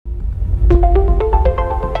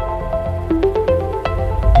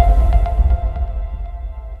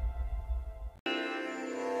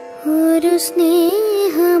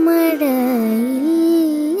സ്നേഹമഴയിൽ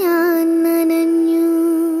ഞാൻ നനഞ്ഞു.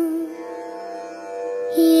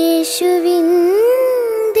 യേശുവിൻ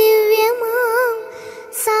ദിവ്യമാം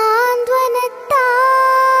സാന്ത്വനത്താൽ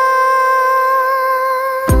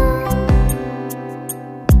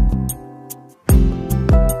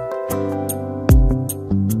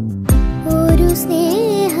ഒരു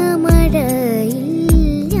സ്നേഹമഴയിൽ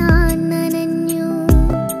ഞാൻ നനഞ്ഞു.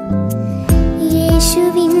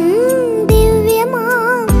 യേശുവിൻ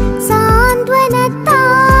ദിവ്യമാം സാന്ത്വനത്താൽ.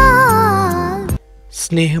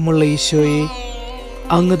 സ്നേഹമുള്ള ഈശോയെ,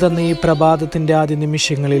 അങ്ങ് തന്ന ഈ പ്രഭാതത്തിൻ്റെ ആദ്യ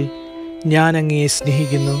നിമിഷങ്ങളിൽ ഞാൻ അങ്ങയെ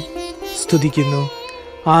സ്നേഹിക്കുന്നു, സ്തുതിക്കുന്നു,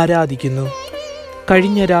 ആരാധിക്കുന്നു.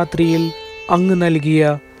 കഴിഞ്ഞ രാത്രിയിൽ അങ്ങ് നൽകിയ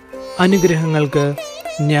അനുഗ്രഹങ്ങൾക്ക്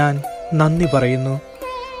ഞാൻ നന്ദി പറയുന്നു.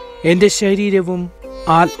 എൻ്റെ ശരീരവും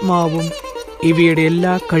ആത്മാവും ഇവയുടെ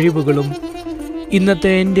എല്ലാ കഴിവുകളും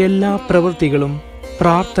ഇന്നത്തെ എൻ്റെ എല്ലാ പ്രവൃത്തികളും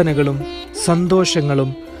പ്രാർത്ഥനകളും സന്തോഷങ്ങളും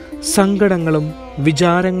സങ്കടങ്ങളും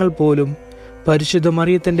വിചാരങ്ങൾ പോലും പരിശുദ്ധ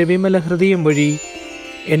മറിയത്തിൻ്റെ വിമല ഹൃദയം വഴി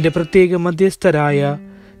എൻ്റെ പ്രത്യേക മധ്യസ്ഥരായ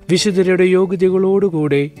വിശുദ്ധരുടെ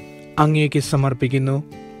യോഗ്യതകളോടുകൂടെ അങ്ങേക്ക് സമർപ്പിക്കുന്നു.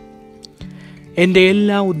 എൻ്റെ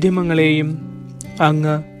എല്ലാ ഉദ്യമങ്ങളെയും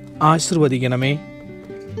അങ്ങ് ആശീർവദിക്കണമേ.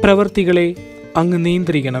 പ്രവൃത്തികളെ അങ്ങ്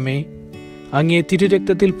നിയന്ത്രിക്കണമേ. അങ്ങേ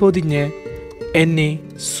തിരുരക്തത്തിൽ പൊതിഞ്ഞ് എന്നെ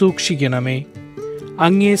സൂക്ഷിക്കണമേ.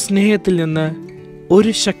 അങ്ങേ സ്നേഹത്തിൽ നിന്ന്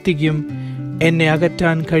ഒരു ശക്തിക്കും എന്നെ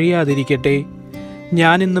അകറ്റാൻ കഴിയാതിരിക്കട്ടെ.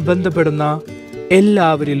 ഞാനിന്ന് ബന്ധപ്പെടുന്ന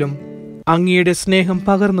എല്ലാവരിലും അങ്ങയുടെ സ്നേഹം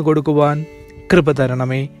പകർന്നു കൊടുക്കുവാൻ കൃപ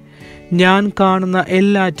തരണമേ. ഞാൻ കാണുന്ന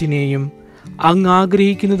എല്ലാറ്റിനെയും അങ്ങ്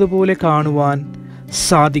ആഗ്രഹിക്കുന്നത് പോലെ കാണുവാൻ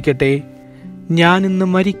സാധിക്കട്ടെ. ഞാനിന്ന്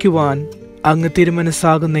മരിക്കുവാൻ അങ്ങ്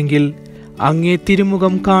തിരുമനസ്സാകുന്നെങ്കിൽ അങ്ങേ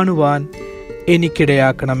തിരുമുഖം കാണുവാൻ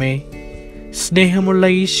എനിക്കിടയാക്കണമേ. സ്നേഹമുള്ള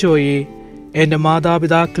ഈശോയെ, എൻ്റെ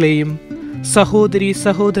മാതാപിതാക്കളെയും സഹോദരീ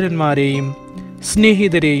സഹോദരന്മാരെയും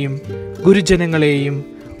സ്നേഹിതരെയും ഗുരുജനങ്ങളെയും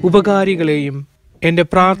ഉപകാരികളെയും എൻ്റെ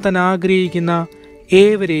പ്രാർത്ഥന ആഗ്രഹിക്കുന്ന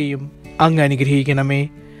ഏവരെയും അങ്ങ് അനുഗ്രഹിക്കണമേ.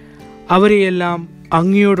 അവരെയെല്ലാം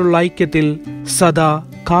അങ്ങയോടുള്ള ഐക്യത്തിൽ സദാ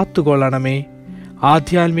കാത്തുകൊള്ളണമേ.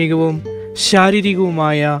 ആധ്യാത്മികവും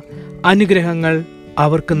ശാരീരികവുമായ അനുഗ്രഹങ്ങൾ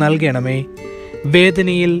അവർക്ക് നൽകണമേ.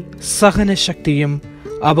 വേദനയിൽ സഹനശക്തിയും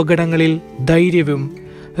അപകടങ്ങളിൽ ധൈര്യവും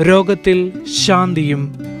രോഗത്തിൽ ശാന്തിയും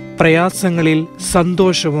പ്രയാസങ്ങളിൽ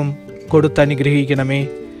സന്തോഷവും കൊടുത്തനുഗ്രഹിക്കണമേ.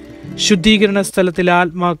 ശുദ്ധീകരണ സ്ഥലത്തിലെ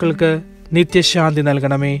ആത്മാക്കൾക്ക് നിത്യശാന്തി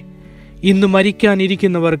നൽകണമേ. ഇന്ന്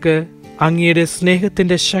മരിക്കാനിരിക്കുന്നവർക്ക് അങ്ങയുടെ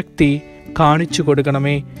സ്നേഹത്തിൻ്റെ ശക്തി കാണിച്ചു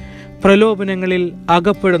കൊടുക്കണമേ. പ്രലോഭനങ്ങളിൽ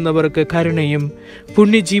അകപ്പെടുന്നവർക്ക് കരുണയും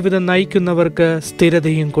പുണ്യജീവിതം നയിക്കുന്നവർക്ക്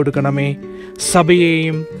സ്ഥിരതയും കൊടുക്കണമേ.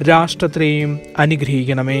 സഭയെയും രാഷ്ട്രത്തെയും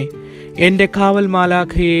അനുഗ്രഹിക്കണമേ. എൻ്റെ കാവൽ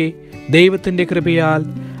മാലാഖയെ ദൈവത്തിൻ്റെ കൃപയാൽ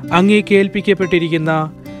അങ്ങേക്ക് ഏൽപ്പിക്കപ്പെട്ടിരിക്കുന്ന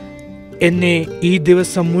എന്നെ ഈ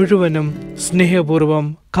ദിവസം മുഴുവനും സ്നേഹപൂർവം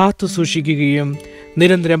കാത്തു സൂക്ഷിക്കുകയും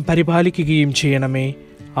നിരന്തരം പരിപാലിക്കുകയും ചെയ്യണമേ.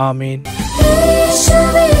 ആമേൻ.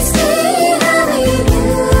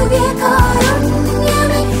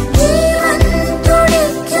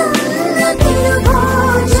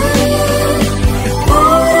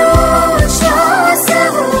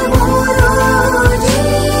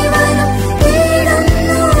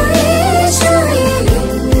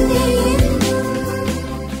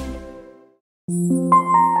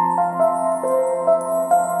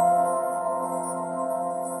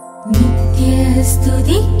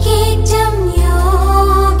 നിത്യസ്തുതിക്കേറ്റം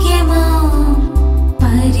യോഗ്യമാം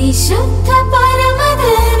പരിശുദ്ധ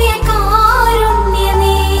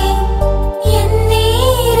പരമദിവ്യകാരുണ്യമേ,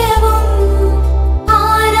 എന്നേരവും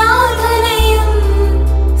ആരാധനയും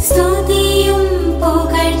സ്തുതിയും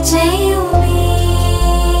പുകഴ്ചയുമേ,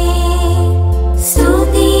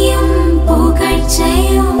 സ്തുതിയും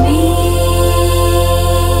പുകഴ്ചയുമേ.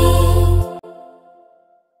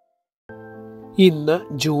 ഇന്ന്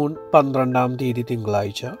ജൂൺ 12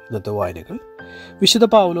 തിങ്കളാഴ്ച. ഇന്നത്തെ വായനകൾ: വിശുദ്ധ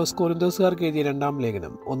പൗലോസ് കൊരിന്തോസുകാർക്ക് എഴുതിയ 2-ാം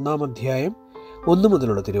ലേഖനം 1-ാം അധ്യായം 1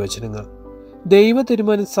 മുതലുള്ള തിരുവചനങ്ങൾ. ദൈവ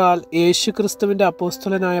തിരുമനസ്സാൽ യേശുക്രിസ്തുവിൻ്റെ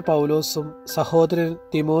അപ്പോസ്തലനായ പൗലോസും സഹോദരൻ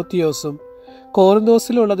തിമോത്തിയോസും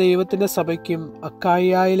കൊരിന്തോസിലുള്ള ദൈവത്തിൻ്റെ സഭയ്ക്കും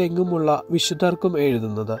അക്കായിയായിലെങ്ങുമുള്ള വിശുദ്ധർക്കും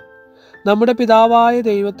എഴുതുന്നത്: നമ്മുടെ പിതാവായ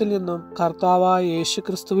ദൈവത്തിൽ നിന്നും കർത്താവായ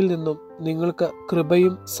യേശുക്രിസ്തുവിൽ നിന്നും നിങ്ങൾക്ക്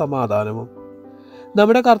കൃപയും സമാധാനവും.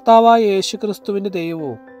 നമ്മുടെ കർത്താവായ യേശുക്രിസ്തുവിൻ്റെ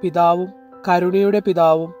ദൈവവും പിതാവും കരുണയുടെ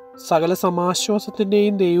പിതാവും സകല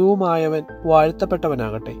സമാശ്വാസത്തിൻ്റെയും ദൈവവുമായവൻ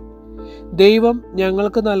വാഴ്ത്തപ്പെട്ടവനാകട്ടെ. ദൈവം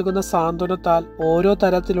ഞങ്ങൾക്ക് നൽകുന്ന സാന്ത്വനത്താൽ ഓരോ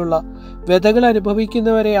തരത്തിലുള്ള വ്യതകൾ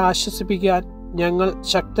അനുഭവിക്കുന്നവരെ ആശ്വസിപ്പിക്കാൻ ഞങ്ങൾ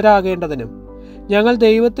ശക്തരാകേണ്ടതിനും ഞങ്ങൾ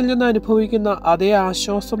ദൈവത്തിൽ നിന്ന് അനുഭവിക്കുന്ന അതേ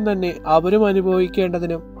ആശ്വാസം തന്നെ അവരും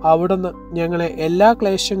അനുഭവിക്കേണ്ടതിനും അവിടുന്ന് ഞങ്ങളെ എല്ലാ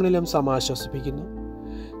ക്ലേശങ്ങളിലും സമാശ്വസിപ്പിക്കുന്നു.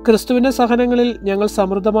 ക്രിസ്തുവിൻ്റെ സഹനങ്ങളിൽ ഞങ്ങൾ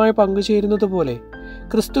സമൃദ്ധമായി പങ്കുചേരുന്നത് പോലെ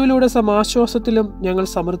ക്രിസ്തുവിലൂടെ സമാശ്വാസത്തിലും ഞങ്ങൾ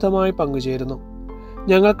സമൃദ്ധമായി പങ്കുചേരുന്നു.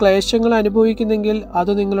 ഞങ്ങൾ ക്ലേശങ്ങൾ അനുഭവിക്കുന്നെങ്കിൽ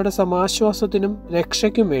അത് നിങ്ങളുടെ സമാശ്വാസത്തിനും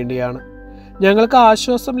രക്ഷയ്ക്കും വേണ്ടിയാണ്. ഞങ്ങൾക്ക്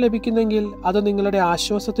ആശ്വാസം ലഭിക്കുന്നെങ്കിൽ അത് നിങ്ങളുടെ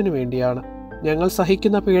ആശ്വാസത്തിനു വേണ്ടിയാണ്. ഞങ്ങൾ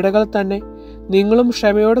സഹിക്കുന്ന പീഡകൾ തന്നെ നിങ്ങളും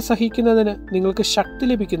ക്ഷമയോടെ സഹിക്കുന്നതിന് നിങ്ങൾക്ക് ശക്തി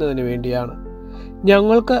ലഭിക്കുന്നതിന് വേണ്ടിയാണ്.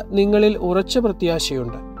 ഞങ്ങൾക്ക് നിങ്ങളിൽ ഉറച്ച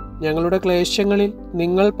പ്രത്യാശയുണ്ട്. ഞങ്ങളുടെ ക്ലേശങ്ങളിൽ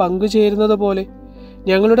നിങ്ങൾ പങ്കുചേരുന്നത് പോലെ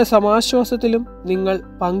ഞങ്ങളുടെ സമാശ്വാസത്തിലും നിങ്ങൾ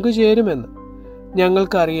പങ്കുചേരുമെന്ന്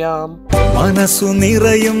ഞങ്ങൾക്കറിയാം. മനസ്സു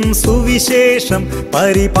നിറയും സുവിശേഷം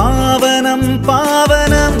പരിപാവനം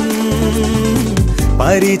പാവനം,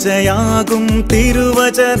 പരിചയാകും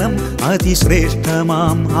തിരുവചനം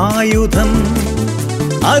അതിശ്രേഷ്ഠമാം ആയുധം.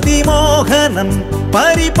 അതിമോഹനം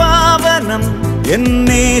പരിപാവനം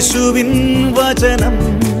എന്നേശുവിൻ വചനം.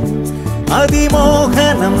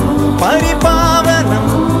 അതിമോഹനം പരിപാവനം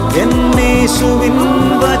എന്നേശുവിൻ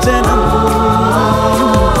വചനം.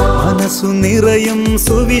 മനസ്സു നിറയും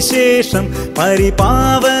സുവിശേഷം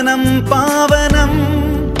പരിപാവനം പാവനം.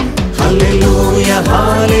 Hallelujah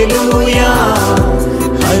hallelujah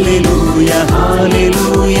hallelujah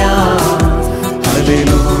hallelujah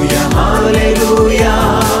hallelujah hallelujah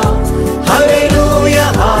hallelujah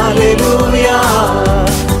hallelujah hallelujah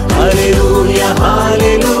hallelujah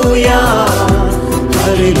hallelujah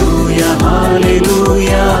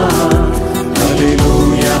hallelujah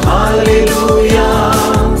hallelujah hallelujah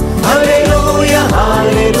hallelujah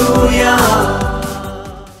hallelujah.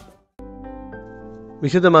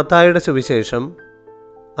 വിശുദ്ധ മത്തായിയുടെ സുവിശേഷം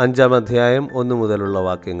 5-ാം അധ്യായം 1 മുതലുള്ള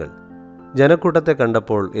വാക്യങ്ങൾ. ജനക്കൂട്ടത്തെ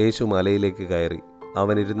കണ്ടപ്പോൾ യേശു മലയിലേക്ക് കയറി.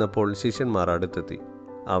 അവൻ ഇരുന്നപ്പോൾ ശിഷ്യന്മാർ അടുത്തെത്തി.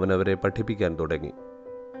 അവൻ അവരെ പഠിപ്പിക്കാൻ തുടങ്ങി.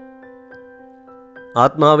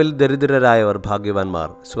 ആത്മാവിൽ ദരിദ്രരായവർ ഭാഗ്യവാന്മാർ,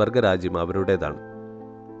 സ്വർഗരാജ്യം അവരുടേതാണ്.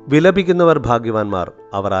 വിലപിക്കുന്നവർ ഭാഗ്യവാന്മാർ,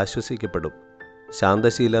 അവർ ആശ്വസിക്കപ്പെടും.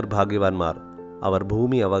 ശാന്തശീലർ ഭാഗ്യവാന്മാർ, അവർ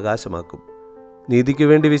ഭൂമി അവകാശമാക്കും. നീതിക്കു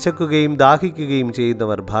വേണ്ടി വിശക്കുകയും ദാഹിക്കുകയും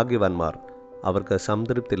ചെയ്യുന്നവർ ഭാഗ്യവാന്മാർ, അവർക്ക്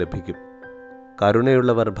സംതൃപ്തി ലഭിക്കും.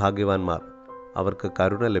 കരുണയുള്ളവർ ഭാഗ്യവാന്മാർ, അവർക്ക്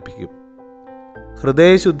കരുണ ലഭിക്കും.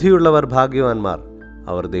 ഹൃദയശുദ്ധിയുള്ളവർ ഭാഗ്യവാന്മാർ,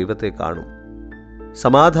 അവർ ദൈവത്തെ കാണും.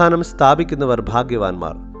 സമാധാനം സ്ഥാപിക്കുന്നവർ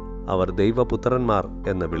ഭാഗ്യവാന്മാർ, അവർ ദൈവപുത്രന്മാർ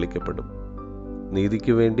എന്ന് വിളിക്കപ്പെടും.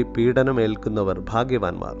 നീതിക്കു വേണ്ടി പീഡനമേൽക്കുന്നവർ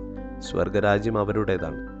ഭാഗ്യവാന്മാർ, സ്വർഗരാജ്യം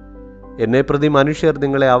അവരുടേതാണ്. എന്നെ പ്രതി മനുഷ്യർ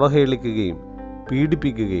നിങ്ങളെ അവഹേളിക്കുകയും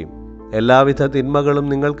പീഡിപ്പിക്കുകയും എല്ലാവിധ തിന്മകളും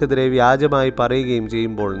നിങ്ങൾക്കെതിരെ വ്യാജമായി പറയുകയും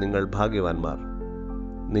ചെയ്യുമ്പോൾ നിങ്ങൾ ഭാഗ്യവാന്മാർ.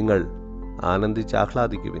 നിങ്ങൾ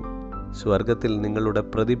ആനന്ദിച്ചാഹ്ലാദിക്കുവിൻ, സ്വർഗത്തിൽ നിങ്ങളുടെ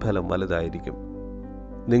പ്രതിഫലം വലുതായിരിക്കും.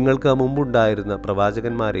 നിങ്ങൾക്ക് മുമ്പുണ്ടായിരുന്ന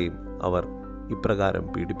പ്രവാചകന്മാരെയും അവർ ഇപ്രകാരം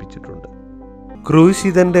പീഡിപ്പിച്ചിട്ടുണ്ട്.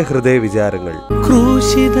 ക്രൂശിതന്റെ ഹൃദയവിചാരങ്ങൾ.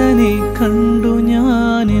 ക്രൂശിതനെ കണ്ടു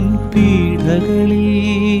ഞാനെൻ പീഡകളിൽ,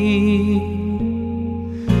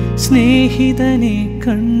 സ്നേഹിതനെ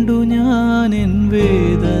കണ്ടു ഞാനെൻ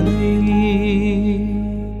വേദനയിൽ.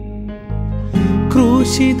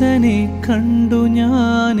 ക്രൂശിതനെ കണ്ടു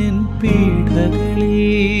ഞാനെൻ പീഡകളിൽ,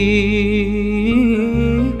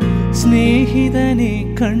 സ്നേഹിതനെ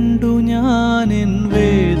കണ്ടു ഞാനെൻ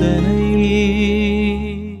വേദനയിൽ.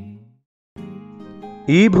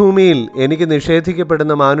 ഈ ഭൂമിയിൽ എനിക്ക്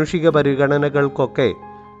നിഷേധിക്കപ്പെടുന്ന മാനുഷിക പരിഗണനകൾക്കൊക്കെ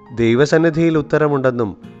ദൈവസന്നിധിയിൽ ഉത്തരമുണ്ടെന്നും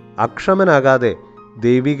അക്ഷമനാകാതെ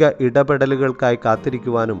ദൈവിക ഇടപെടലുകൾക്കായി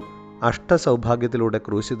കാത്തിരിക്കുവാനും അഷ്ടസൗഭാഗ്യത്തിലൂടെ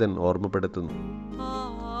ക്രൂശിതൻ ഓർമ്മപ്പെടുത്തുന്നു.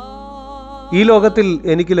 ഈ ലോകത്തിൽ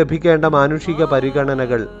എനിക്ക് ലഭിക്കേണ്ട മാനുഷിക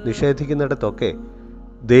പരിഗണനകൾ നിഷേധിക്കുന്നിടത്തൊക്കെ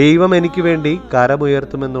ദൈവം എനിക്ക് വേണ്ടി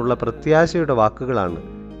കരമുയർത്തുമെന്നുള്ള പ്രത്യാശയുടെ വാക്കുകളാണ്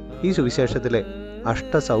ഈ സുവിശേഷത്തിലെ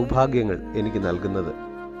അഷ്ടസൗഭാഗ്യങ്ങൾ എനിക്ക് നൽകുന്നത്.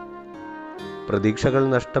 പ്രതീക്ഷകൾ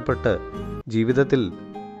നഷ്ടപ്പെട്ട് ജീവിതത്തിൽ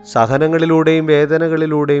സഹനങ്ങളിലൂടെയും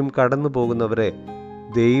വേദനകളിലൂടെയും കടന്നു പോകുന്നവരെ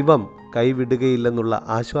ദൈവം കൈവിടുകയില്ലെന്നുള്ള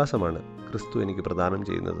ആശ്വാസമാണ് ക്രിസ്തു എനിക്ക് പ്രദാനം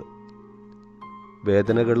ചെയ്യുന്നത്.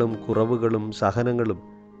 വേദനകളും കുറവുകളും സഹനങ്ങളും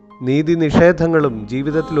നീതി നിഷേധങ്ങളും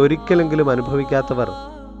ജീവിതത്തിൽ ഒരിക്കലെങ്കിലും അനുഭവിക്കാത്തവർ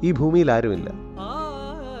ഈ ഭൂമിയിൽ ആരുമില്ല.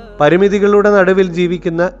 പരിമിതികളുടെ നടുവിൽ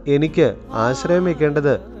ജീവിക്കുന്ന എനിക്ക് ആശ്രയം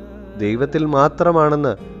വയ്ക്കേണ്ടത് ദൈവത്തിൽ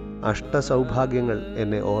മാത്രമാണെന്ന് അഷ്ടസൗഭാഗ്യങ്ങൾ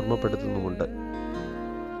എന്നെ ഓർമ്മപ്പെടുത്തുന്നുമുണ്ട്.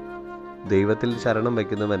 ദൈവത്തിൽ ശരണം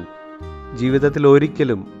വയ്ക്കുന്നവൻ ജീവിതത്തിൽ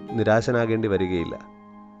ഒരിക്കലും നിരാശനാകേണ്ടി വരികയില്ല.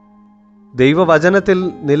 ദൈവവചനത്തിൽ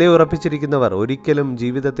നിലയുറപ്പിച്ചിരിക്കുന്നവർ ഒരിക്കലും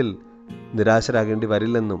ജീവിതത്തിൽ നിരാശരാകേണ്ടി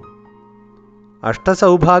വരില്ലെന്നും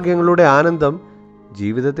അഷ്ടസൗഭാഗ്യങ്ങളുടെ ആനന്ദം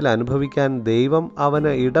ജീവിതത്തിൽ അനുഭവിക്കാൻ ദൈവം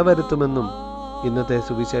അവന് ഇടവരുത്തുമെന്നും ഇന്നത്തെ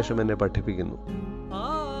സുവിശേഷം എന്നെ പഠിപ്പിക്കുന്നു.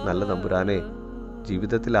 നല്ല തമ്പുരാനെ,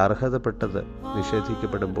 ജീവിതത്തിൽ അർഹതപ്പെട്ടത്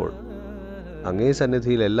നിഷേധിക്കപ്പെടുമ്പോൾ അങ്ങേ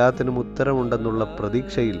സന്നിധിയിൽ എല്ലാത്തിനും ഉത്തരമുണ്ടെന്നുള്ള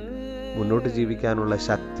പ്രതീക്ഷയിൽ മുന്നോട്ട് ജീവിക്കാനുള്ള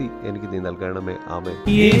ശക്തി എനിക്ക് നീ നൽകണമേ. ആമേൻ.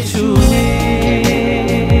 യേശുവേ,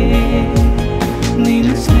 നിൻ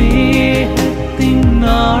സ്നേഹത്തിൻ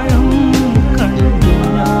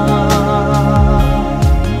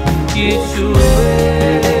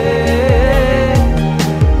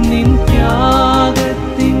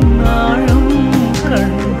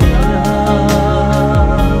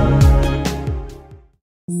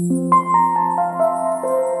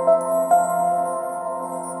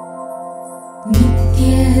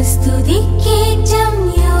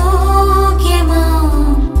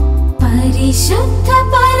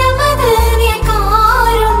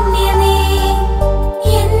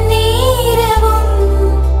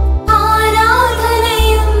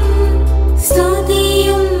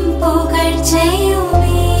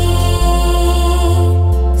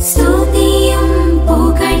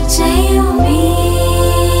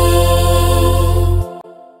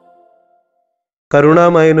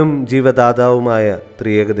കരുണാമയനും ജീവദാതാവുമായ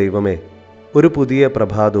ത്രിയേക ദൈവമേ, ഒരു പുതിയ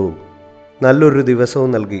പ്രഭാതവും നല്ലൊരു ദിവസവും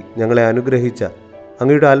നൽകി ഞങ്ങളെ അനുഗ്രഹിച്ച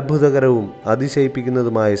അങ്ങയുടെ അത്ഭുതകരവും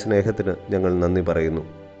അതിശയിപ്പിക്കുന്നതുമായ സ്നേഹത്തിന് ഞങ്ങൾ നന്ദി പറയുന്നു.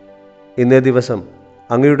 ഇന്നേ ദിവസം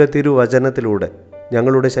അങ്ങയുടെ തിരുവചനത്തിലൂടെ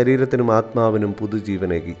ഞങ്ങളുടെ ശരീരത്തിനും ആത്മാവിനും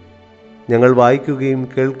പുതുജീവനേകി. ഞങ്ങൾ വായിക്കുകയും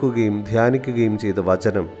കേൾക്കുകയും ധ്യാനിക്കുകയും ചെയ്ത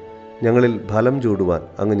വചനം ഞങ്ങളിൽ ഫലം ചൂടുവാൻ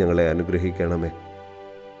അങ്ങ് ഞങ്ങളെ അനുഗ്രഹിക്കണമേ.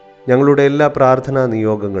 ഞങ്ങളുടെ എല്ലാ പ്രാർത്ഥനാ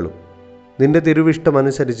നിയോഗങ്ങളും നിന്റെ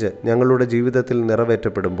തിരുവിഷ്ടമനുസരിച്ച് ഞങ്ങളുടെ ജീവിതത്തിൽ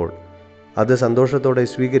നിറവേറ്റപ്പെടുമ്പോൾ അത് സന്തോഷത്തോടെ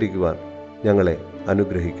സ്വീകരിക്കുവാൻ ഞങ്ങളെ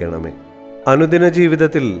അനുഗ്രഹിക്കണമേ. അനുദിന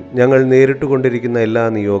ജീവിതത്തിൽ ഞങ്ങൾ നേരിട്ടുകൊണ്ടിരിക്കുന്ന എല്ലാ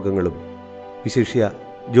നിയോഗങ്ങളും, വിശിഷ്യ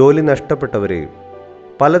ജോലി നഷ്ടപ്പെട്ടവരെയും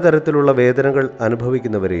പലതരത്തിലുള്ള വേദനകൾ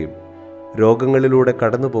അനുഭവിക്കുന്നവരെയും രോഗങ്ങളിലൂടെ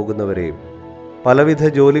കടന്നു പോകുന്നവരെയും പലവിധ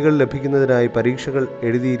ജോലികൾ ലഭിക്കുന്നതിനായി പരീക്ഷകൾ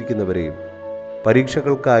എഴുതിയിരിക്കുന്നവരെയും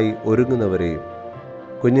പരീക്ഷകൾക്കായി ഒരുങ്ങുന്നവരെയും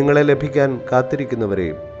കുഞ്ഞുങ്ങളെ ലഭിക്കാൻ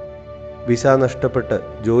കാത്തിരിക്കുന്നവരെയും വിസ നഷ്ടപ്പെട്ട്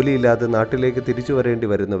ജോലിയില്ലാതെ നാട്ടിലേക്ക് തിരിച്ചു വരേണ്ടി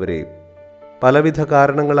വരുന്നവരെയും പലവിധ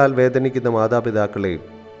കാരണങ്ങളാൽ വേദനിക്കുന്ന മാതാപിതാക്കളെയും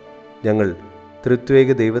ഞങ്ങൾ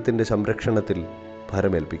ത്രിത്വേക ദൈവത്തിൻ്റെ സംരക്ഷണത്തിൽ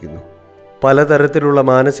ഭരമേൽപ്പിക്കുന്നു. പലതരത്തിലുള്ള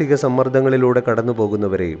മാനസിക സമ്മർദ്ദങ്ങളിലൂടെ കടന്നു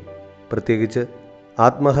പോകുന്നവരെയും പ്രത്യേകിച്ച്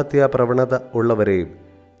ആത്മഹത്യാ പ്രവണത ഉള്ളവരെയും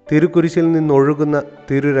തിരുക്കുരിശിൽ നിന്നൊഴുകുന്ന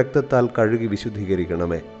തിരുരക്തത്താൽ കഴുകി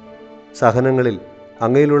വിശുദ്ധീകരിക്കണമേ. സഹനങ്ങളിൽ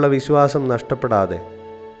അങ്ങയിലുള്ള വിശ്വാസം നഷ്ടപ്പെടാതെ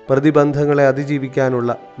പ്രതിബന്ധങ്ങളെ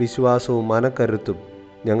അതിജീവിക്കാനുള്ള വിശ്വാസവും മനക്കരുത്തും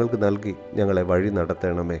ഞങ്ങൾക്ക് നൽകി ഞങ്ങളെ വഴി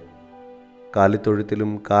നടത്തണമേ.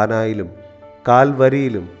 കാലിത്തൊഴുത്തിലും കാനായിലും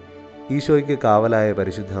കാൽവരിയിലും ഈശോയ്ക്ക് കാവലായ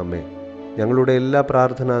പരിശുദ്ധ അമ്മേ, ഞങ്ങളുടെ എല്ലാ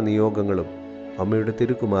പ്രാർത്ഥനാ നിയോഗങ്ങളും അമ്മയുടെ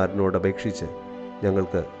തിരുക്കുമാരനോട് അപേക്ഷിച്ച്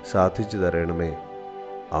ഞങ്ങൾക്ക് സാധിച്ചു തരണമേ.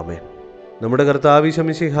 ആമേൻ. നമ്മുടെ കർത്താവ്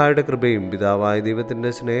മിശിഹായുടെ കൃപയും പിതാവായ ദൈവത്തിൻ്റെ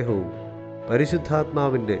സ്നേഹവും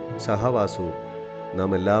പരിശുദ്ധാത്മാവിൻ്റെ സഹവാസവും നാം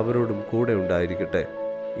എല്ലാവരോടും കൂടെ ഉണ്ടായിരിക്കട്ടെ,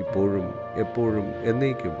 ഇപ്പോഴും എപ്പോഴും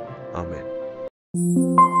എന്നേക്കും. ആമേൻ.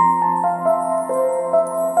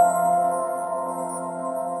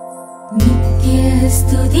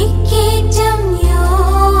 നിത്യസ്തുതിക്കേറ്റം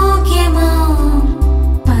യോഗ്യമാം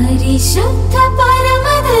പരിശുദ്ധ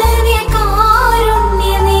പരമദിവ്യകാരുണ്യമേ,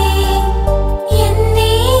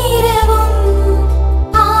 എന്നേരവും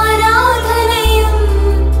ആരാധനയും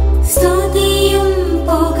സ്തുതിയും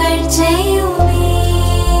പുകഴ്ചയുമേ,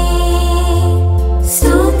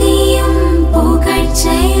 സ്തുതിയും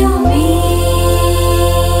പുകഴ്ചയുമേ.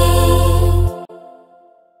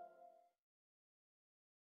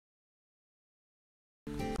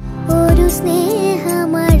 ഒരു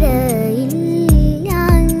സ്നേഹമഴയിൽ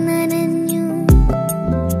ഞാൻ നനഞ്ഞു.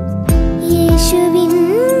 യേശുവിൻ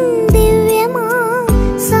ദിവ്യമാം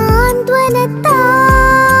സാന്ത്വനത്താൽ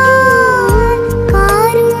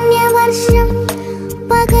കാരുണ്യവർഷം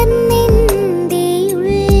പകർന്നെന്റെ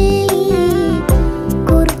ഉള്ളിൽ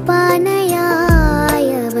കുർബാനയായവൻ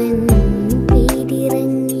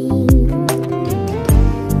പെയ്തിറങ്ങി.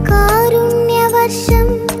 കാരുണ്യവർഷം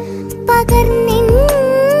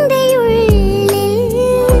പകർന്നെന്റെ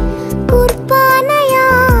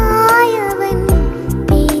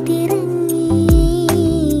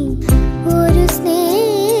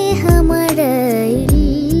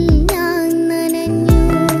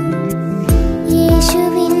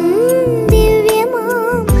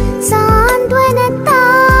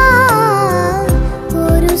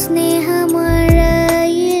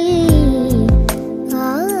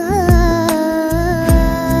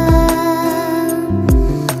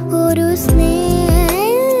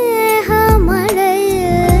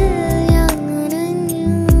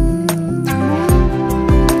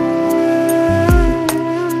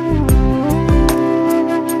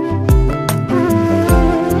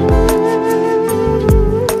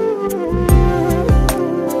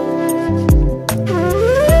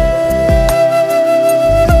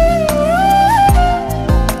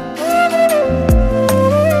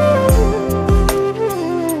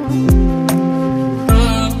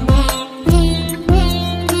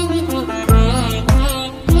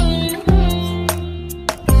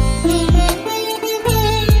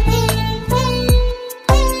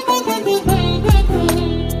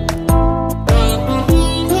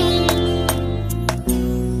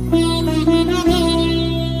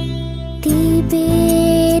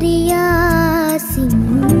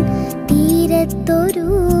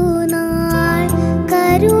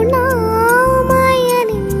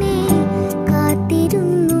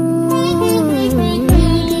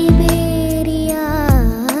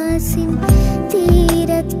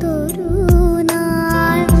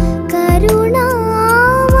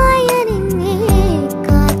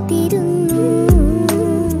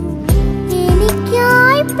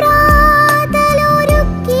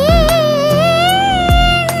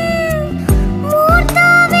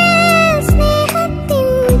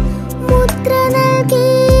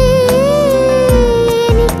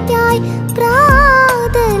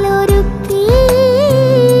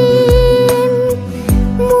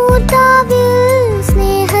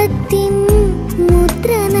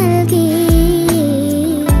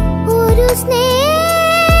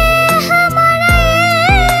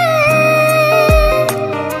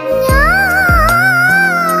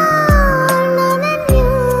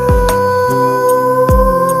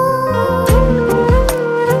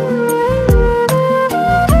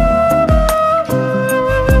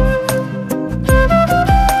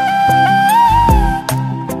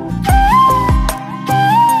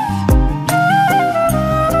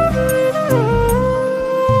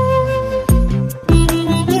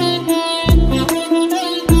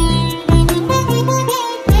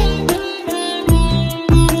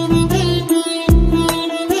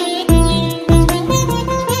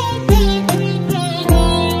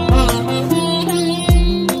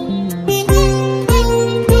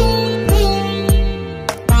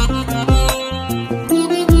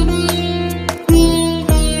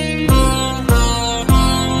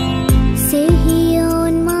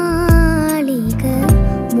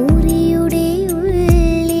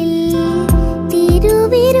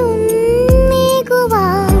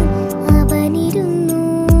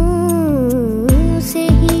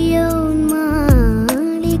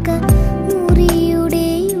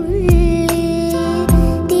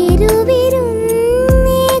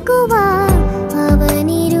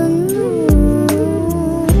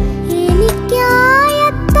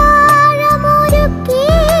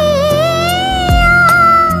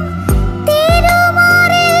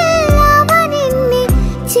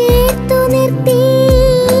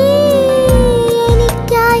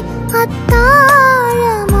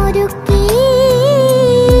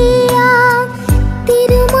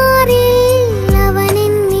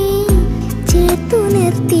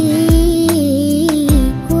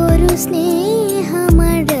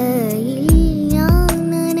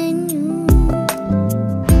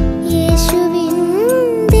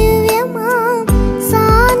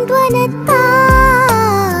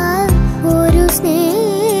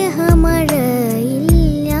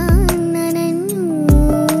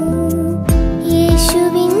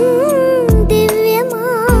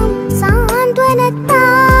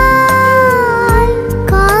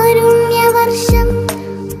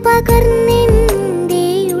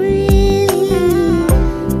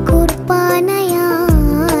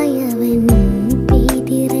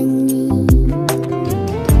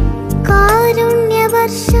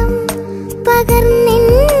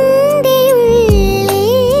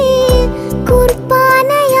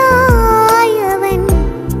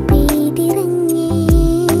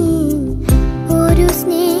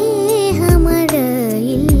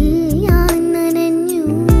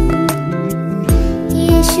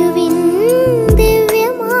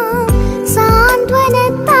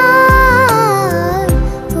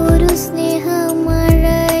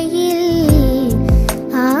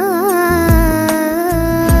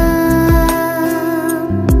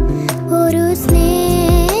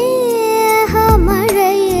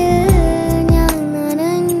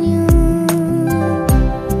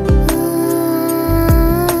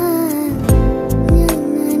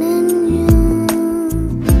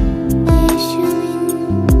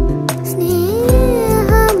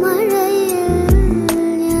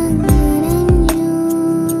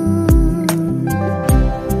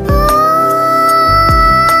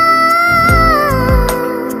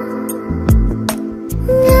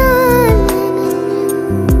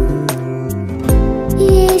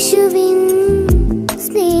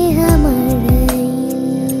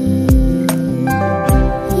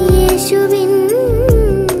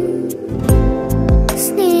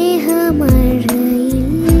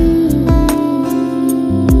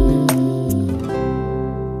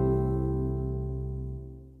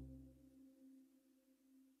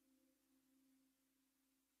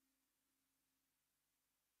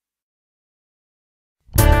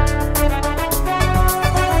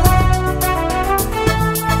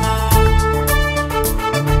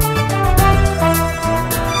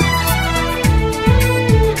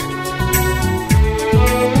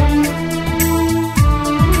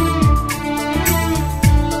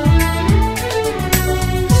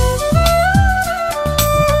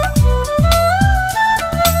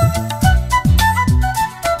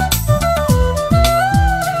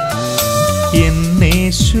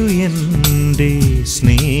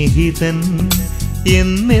സ്നേഹിതൻ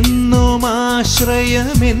എന്നെന്നും ആശ്രയമെന്നാഥൻ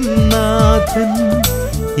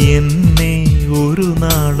എന്നെ ഒരു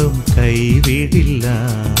നാളും കൈവിടില്ല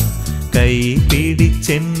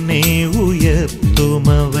കൈപിടിച്ചെന്നെ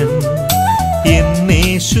ഉയർത്തുമവൻ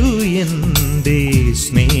എന്നേശു എൻ്റെ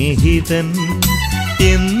സ്നേഹിതൻ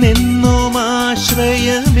എന്നെന്നും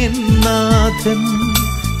ആശ്രയമെന്നാഥൻ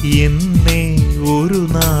എന്നെ ഒരു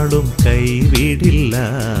നാളും കൈവിടില്ല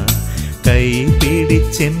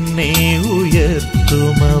കൈപിടിച്ചെന്നെ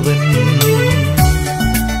ഉയർത്തുമവൻ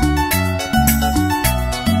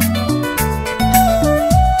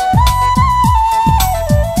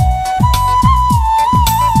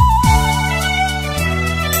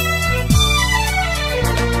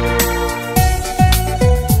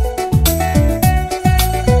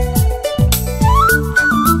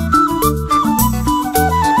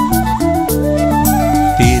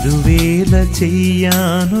തിരുവേല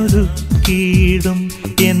ചെയ്യാനൊരുക്കിയിടും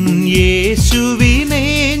എൻ യേശുവിനെ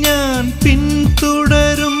ഞാൻ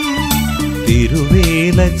പിന്തുടരും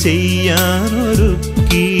തിരുവേല ചെയ്യാനൊരുക്കിയിടും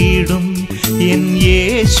എൻ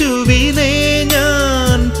യേശുവിനെ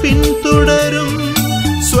ഞാൻ പിന്തുടരും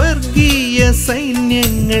സ്വർഗീയ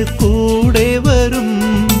സൈന്യങ്ങൾ കൂടെ വരും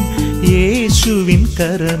യേശുവിൻ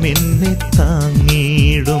കരമെന്നെ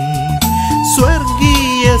താങ്ങിയിടും സ്വർഗീയ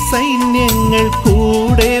സൈന്യങ്ങൾ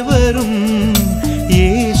കൂടെ വരും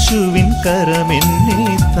യേശുവിൻ കരമെന്നെ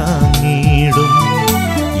താങ്ങിയിടും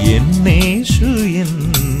എന്നേശു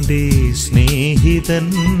എൻ്റെ സ്നേഹിതൻ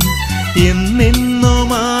എന്നെന്നും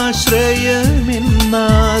ആശ്രയമെന്നാഥൻ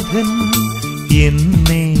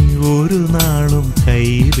എന്നെ ഒരു നാളും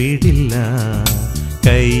കൈവിടില്ല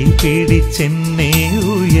കൈപിടിച്ചെന്നെ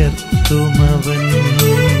ഉയർത്തുമവൻ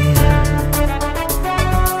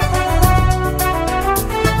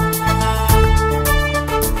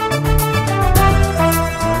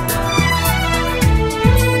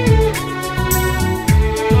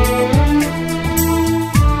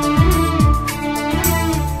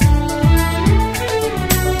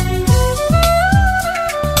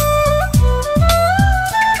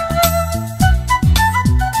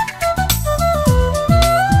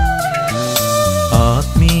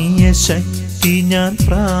ശക്തി ഞാൻ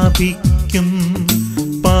പ്രാപിക്കും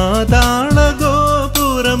പാതാളഗോപുരം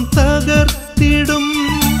തകർത്തിടും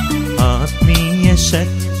ആത്മീയ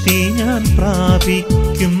ശക്തി ഞാൻ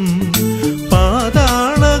പ്രാപിക്കും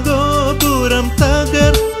പാതാളഗോപുരം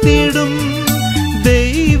തകർത്തിടും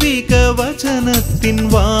ദൈവിക വചനത്തിൻ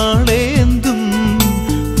വാളേന്തും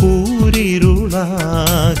പൂരിരുളാകെ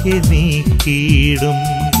നീക്കിയിടും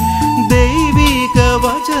ദൈവിക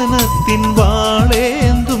വചനത്തിൻ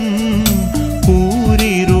വാളേന്തും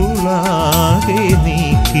പൂരിരുളാകെ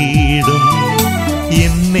നീക്കിയിടും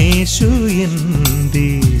എന്നേശു എൻ്റെ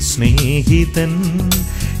സ്നേഹിതൻ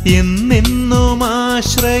എന്നെന്നും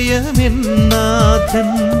ആശ്രയമെന്നാഥൻ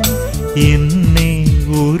എന്നെ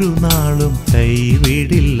ഒരു നാളും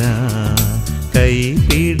കൈവിടില്ല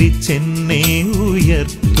കൈപിടിച്ചെന്നെ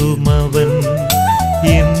ഉയർത്തുമവൻ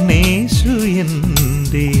എന്നേശു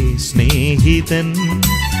എൻ്റെ സ്നേഹിതൻ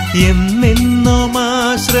എന്നെന്നും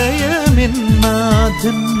ആശ്രയമെന്നാഥൻ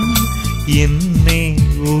എന്നെ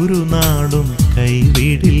ഒരു നാളും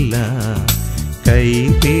കൈവിടില്ല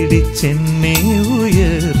കൈപിടിച്ചെന്നെ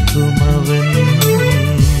ഉയർത്തുമവൻ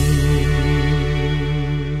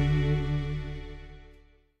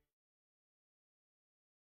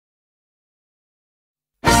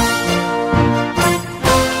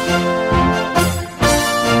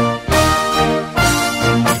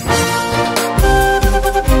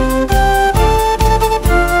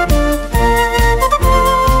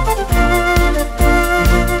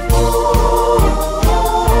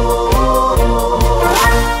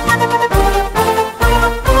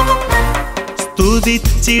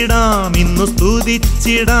സ്തുതിച്ചിടാം ഇന്നു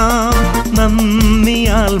സ്തുതിച്ചിടാം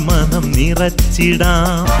നന്ദിയാൽ മനം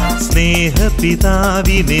നിറച്ചിടാം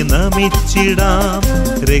സ്നേഹപിതാവിനെ നമിച്ചിടാം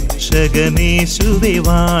രക്ഷകനേശുവെ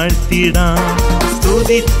വാഴ്ത്തിടാം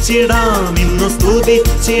സ്തുതിച്ചിടാം ഇന്നു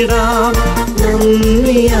സ്തുതിച്ചിടാം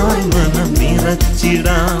നന്ദിയാൽ മനം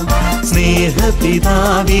നിറച്ചിടാം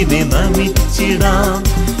സ്നേഹപിതാവിനെ നമിച്ചിടാം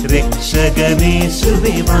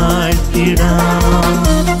രക്ഷകനേശുവെ വാഴ്ത്തിടാം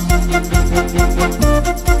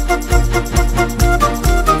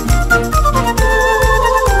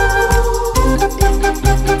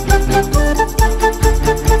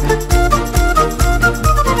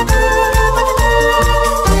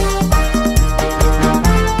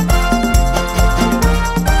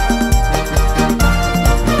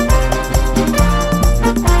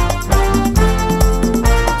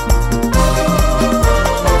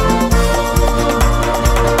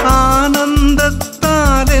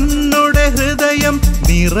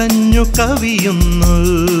നിറഞ്ഞു കവിയുന്നു.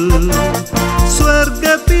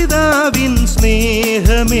 സ്വർഗപിതാവിൻ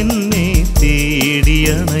സ്നേഹമെന്നെ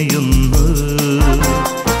തേടിയണയുന്നു.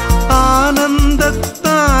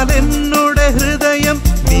 ആനന്ദത്താൽ എന്നുടെ ഹൃദയം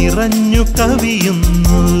നിറഞ്ഞു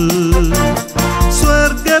കവിയുന്നു.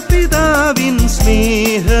 സ്വർഗപിതാവിൻ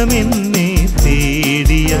സ്നേഹമെന്നെ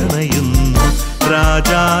തേടിയണയുന്നു.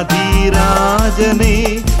 രാജാധിരാജനെ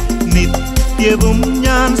നിത്യവും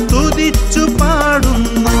ഞാൻ സ്തുതിച്ചു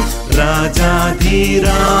പാടുന്നു.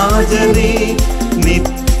 രാജാധിരാജനെ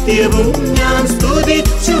നിത്യവും ഞാൻ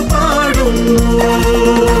സ്തുതിച്ചു പാടുന്നു.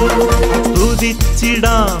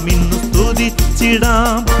 സ്തുതിച്ചിടാം, ഇന്നു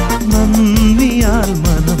സ്തുതിച്ചിടാം, നന്ദിയാൽ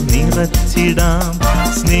മനം നിറച്ചിടാം.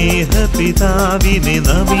 സ്നേഹപിതാവിനെ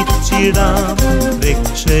നമിച്ചിടാം,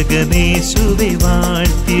 രക്ഷകനേശുവെ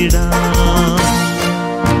വാഴ്ത്തിടാം.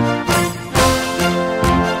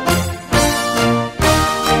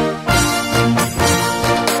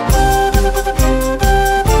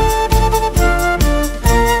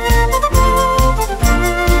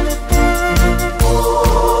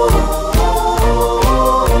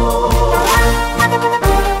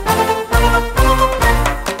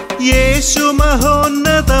 യേശു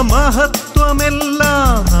മഹോന്നത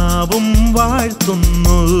മഹത്വമെല്ലാം നാവും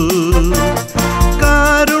വാഴ്ത്തുന്നു.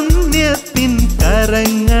 കാരുണ്യത്തിൻ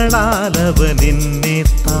കരങ്ങളാൽ അവൻ എന്നെ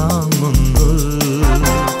താങ്ങുന്നു.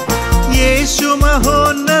 യേശു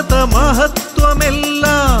മഹോന്നത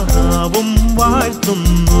മഹത്വമെല്ലാം നാവും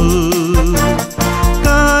വാഴ്ത്തുന്നു.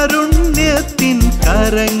 കാരുണ്യത്തിൻ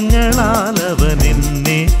കരങ്ങളാൽ അവൻ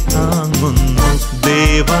എന്നെ താങ്ങുന്നു.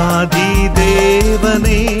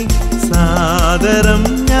 ദേവാധിദേവനെ സാദരം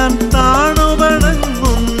ഞാൻ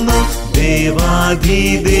താണുവണങ്ങുന്നു.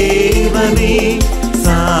 ദേവാധിദേവനെ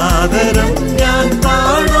സാദരം ഞാൻ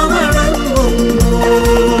താണുവണങ്ങുന്നു.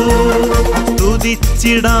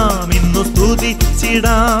 സ്തുതിച്ചിടാം, ഇന്നു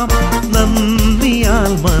സ്തുതിച്ചിടാം,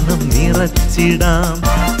 നന്ദിയാൽ മനം നിറച്ചിടാം.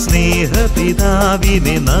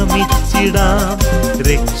 സ്നേഹപിതാവിനെ നമിച്ചിടാം,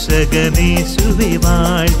 രക്ഷകനേശുവെ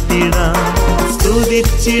വാഴ്ത്തിടാം.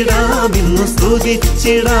 സ്തുതിച്ചിടാം, ഇന്നു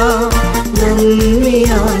സ്തുതിച്ചിടാം,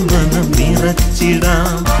 നന്ദിയാൽ മനം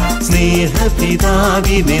നിറച്ചിടാം.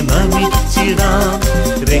 സ്നേഹപിതാവിനെ നമിച്ചിടാം,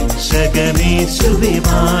 രക്ഷകനേശുവെ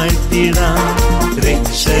വാഴ്ത്തിടാം.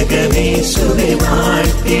 രക്ഷകനേശുവെ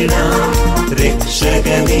വാഴ്ത്തിടാം,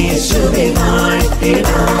 രക്ഷകനേശുവെ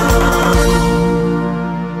വാഴ്ത്തിടാം.